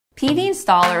PV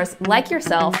installers like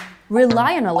yourself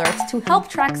rely on alerts to help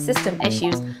track system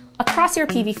issues across your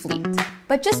PV fleet.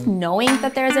 But just knowing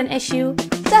that there's an issue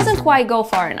doesn't quite go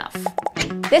far enough.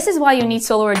 This is why you need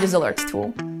SolarEdge's Alerts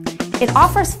tool. It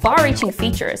offers far-reaching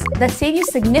features that save you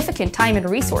significant time and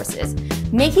resources,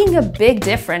 making a big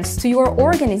difference to your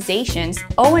organization's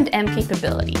O&M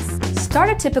capabilities. Start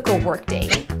a typical workday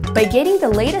by getting the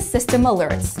latest system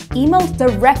alerts emailed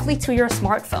directly to your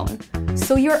smartphone,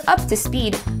 so you're up to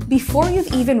speed before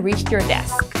you've even reached your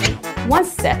desk.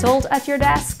 Once settled at your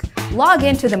desk, log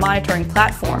into the monitoring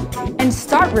platform and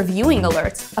start reviewing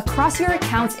alerts across your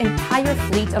account's entire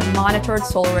fleet of monitored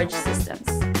SolarEdge systems.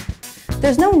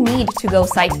 There's no need to go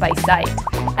site by site,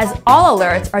 as all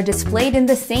alerts are displayed in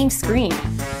the same screen,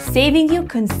 saving you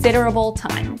considerable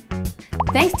time.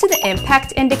 Thanks to the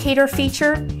impact indicator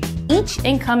feature, each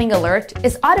incoming alert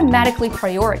is automatically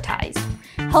prioritized,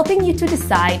 helping you to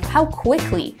decide how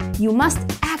quickly you must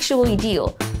actually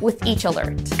deal with each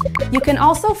alert. You can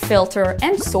also filter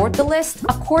and sort the list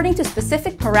according to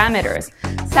specific parameters,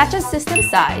 such as system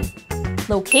size,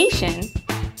 location,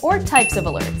 or types of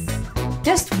alerts.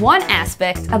 Just one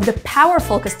aspect of the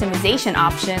powerful customization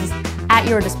options at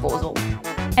your disposal.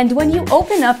 And when you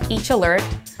open up each alert,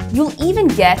 you'll even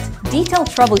get detailed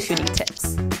troubleshooting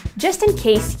tips, just in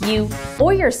case you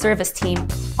or your service team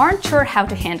aren't sure how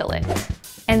to handle it.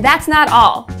 And that's not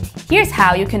all. Here's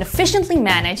how you can efficiently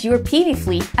manage your PV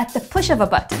fleet at the push of a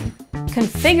button.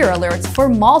 Configure alerts for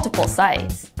multiple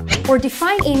sites, or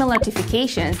define email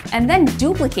notifications and then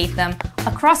duplicate them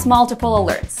across multiple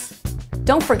alerts.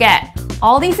 Don't forget,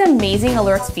 all these amazing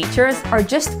alerts features are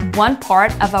just one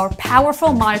part of our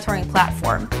powerful monitoring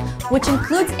platform, which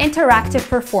includes interactive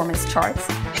performance charts,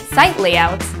 site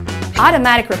layouts,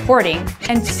 automatic reporting,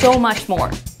 and so much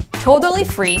more. Totally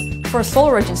free for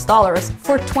SolarEdge installers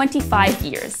for 25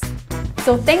 years.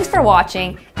 So thanks for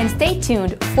watching, and stay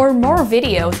tuned for more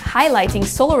videos highlighting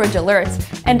SolarEdge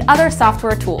alerts and other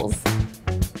software tools.